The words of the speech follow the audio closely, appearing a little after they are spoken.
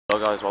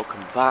Hello guys,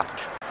 welcome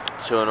back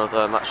to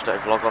another matchday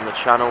vlog on the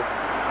channel.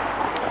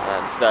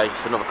 And today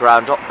it's another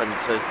ground up, and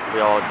we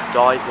are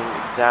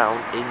diving down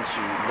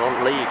into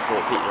non-league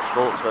for Peterborough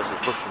Sports versus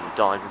Rushden and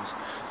Diamonds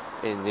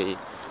in the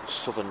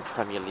Southern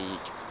Premier League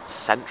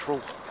Central,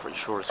 pretty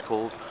sure it's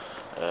called.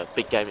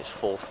 Big game, it's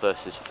 4th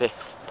versus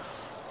 5th.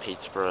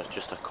 Peterborough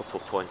just a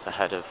couple points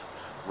ahead of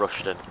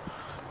Rushden,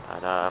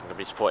 and I'm going to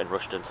be supporting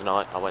Rushden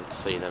tonight. I went to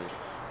see them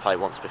play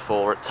once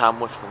before at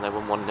Tamworth and they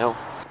won 1-0.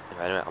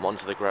 Anyway,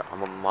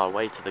 I'm on my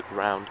way to the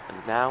ground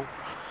now,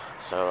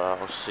 so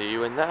I'll see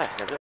you in there.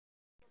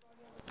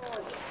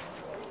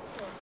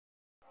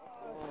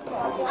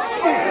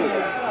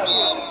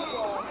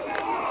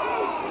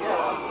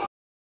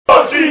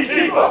 Dodgy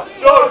keeper!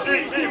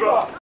 Dodgy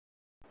keeper!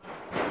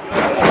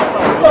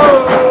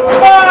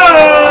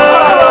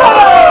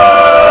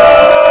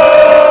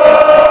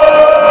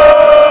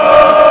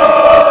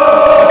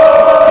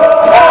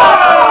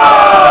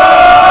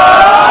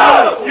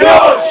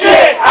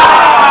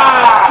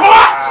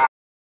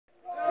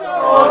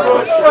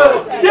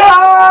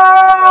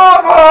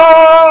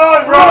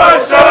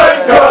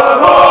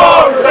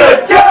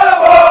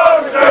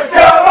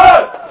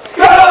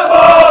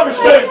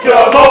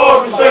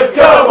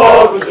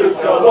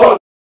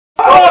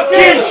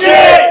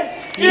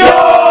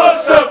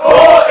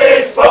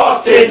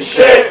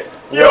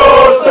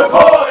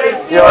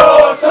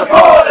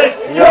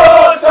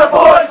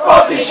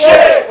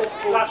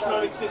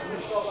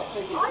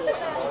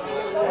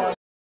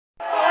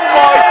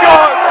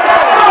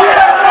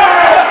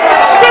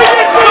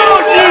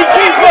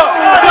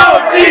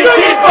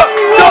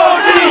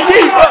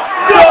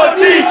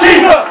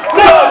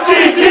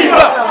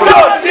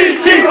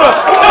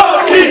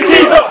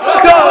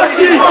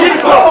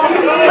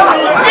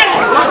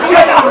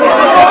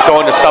 Don't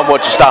understand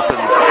what just happened.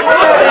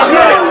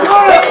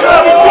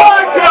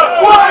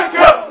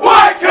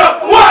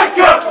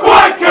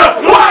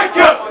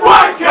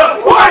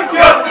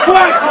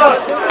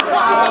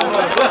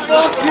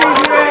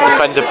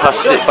 Defender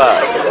passed it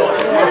back.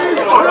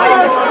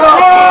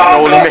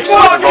 All he missed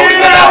was the rolling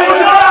it out.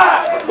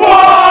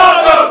 What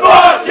the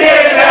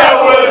fucking hell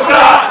was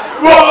that?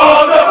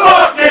 What the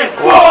fucking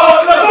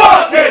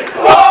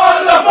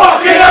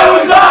hell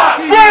was that?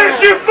 Where's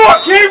your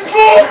fucking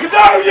book?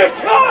 No, you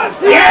can't!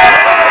 Yeah!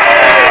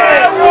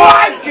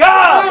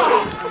 Wanker!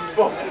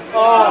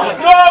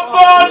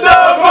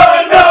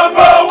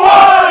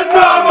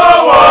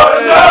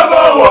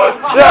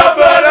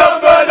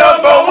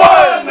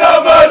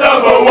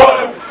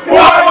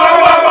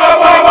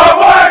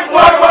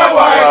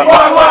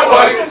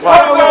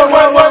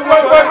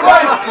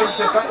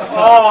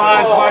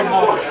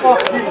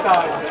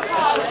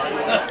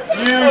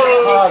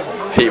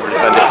 Peterborough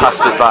defender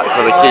passed it back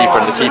to the keeper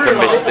and the keeper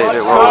missed it and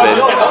it rolled in.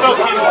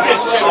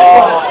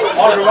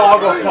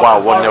 Wow,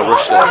 1-0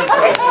 Rushden.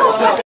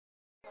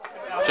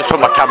 Just put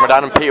my camera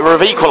down and Peterborough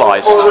have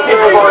equalised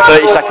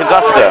 30 seconds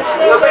after.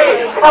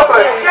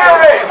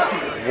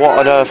 What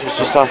on earth has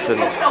just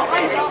happened?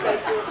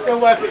 Still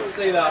worth it to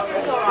see that.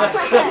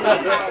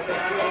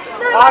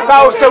 Our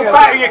goal's still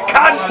better, you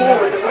cunt!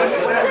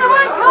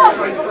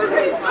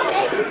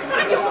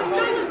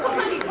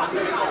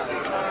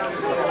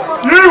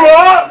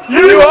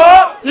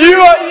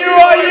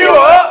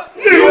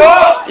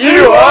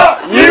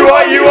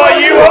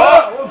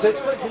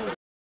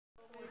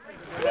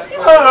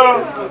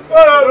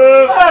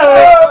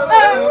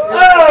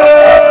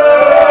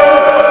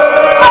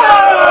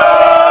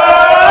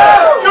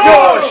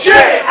 Your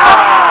shit!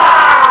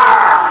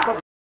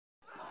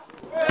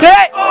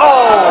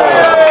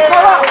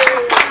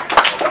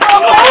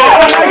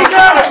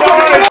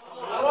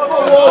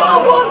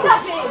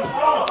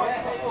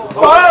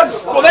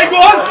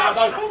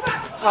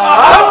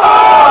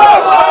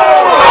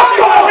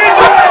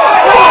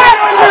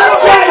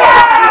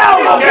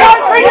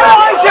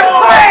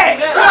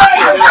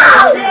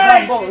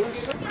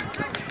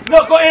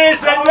 Not got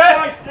ears then,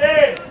 ref!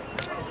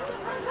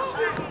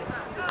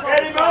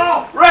 Get him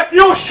off! Ref,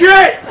 you're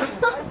shit!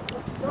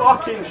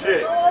 Fucking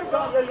shit!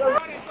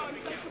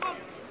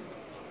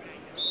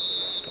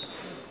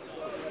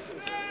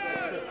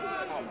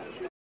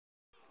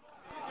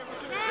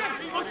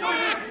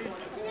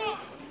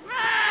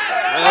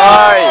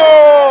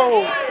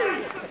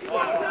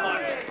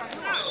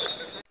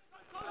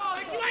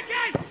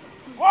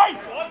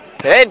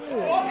 In!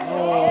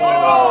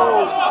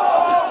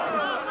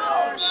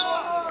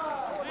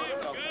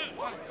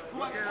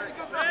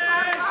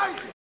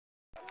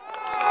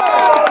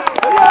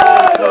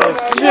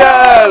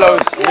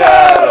 Yellows.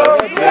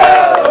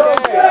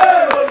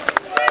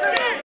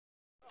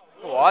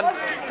 Go on.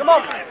 Come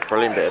on.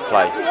 Brilliant bit of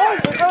play.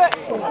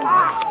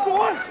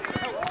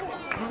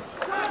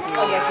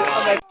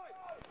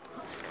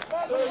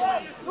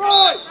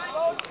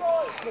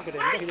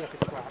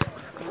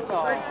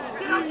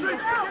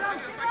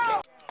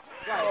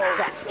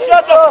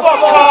 Shut the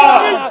fuck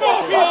up!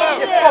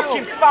 You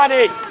fucking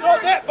fanny! Not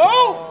that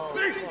ball!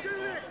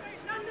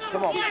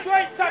 Come on.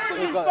 Great tackle,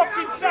 you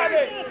fucking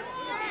fanny!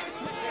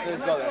 So he's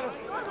got it.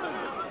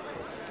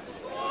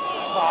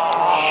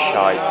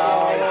 Shite.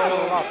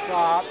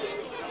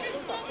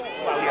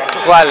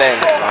 Well in.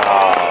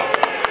 Oh.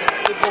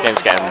 This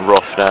game's getting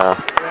rough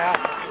now.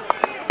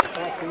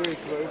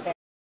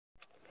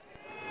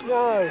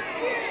 No.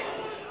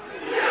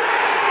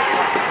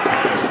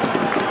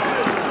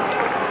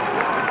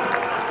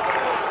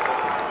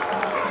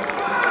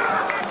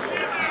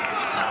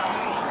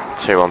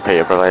 2-1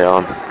 Peterborough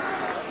on.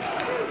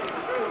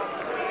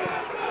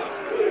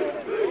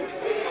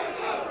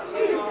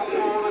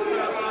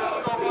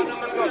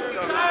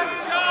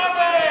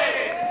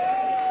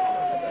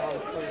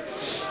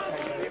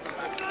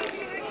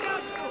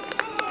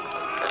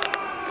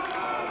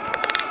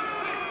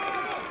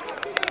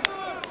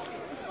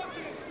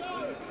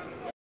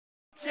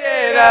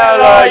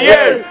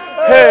 LRU!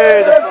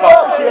 Who the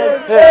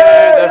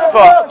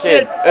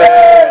fucking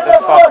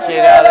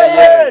hell are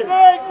you?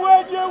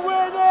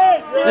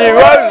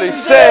 You only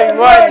sing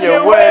when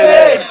you're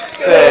winning.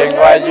 Sing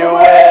when you're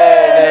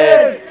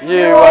winning.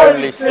 You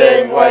only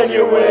sing when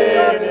you're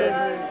winning.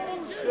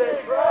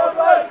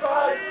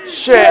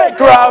 Shit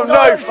ground,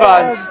 no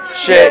fans.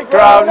 Shit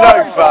ground,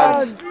 no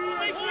fans.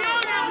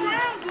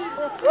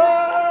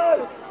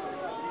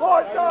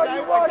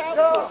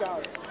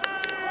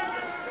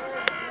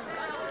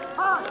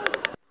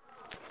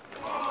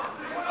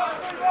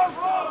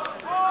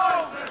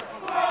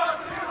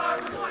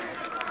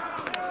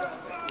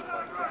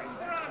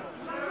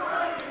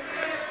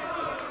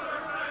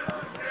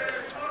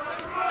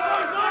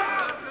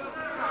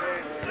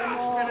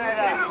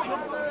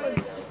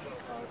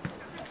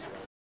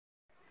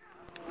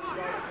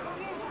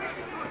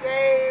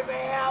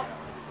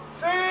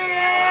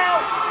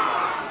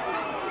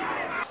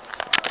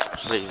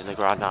 Leaving the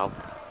ground now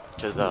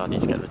because I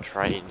need to get the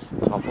train,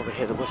 so I'll probably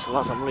hear the whistle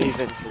as I'm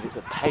leaving because it's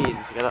a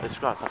pain to get out of this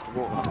grass. I have to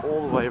walk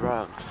all the way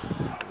around.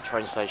 The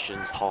train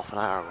station's half an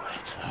hour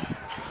away, so anyway,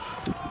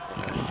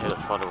 hear the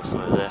final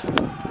whistle over there.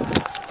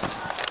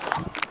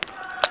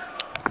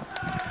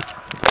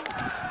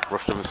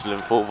 Rushden was still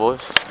in full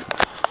voice.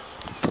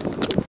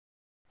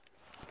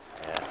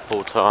 Yeah,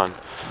 full time.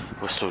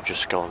 Whistle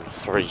just gone.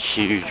 3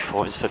 huge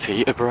points for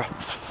Peterborough.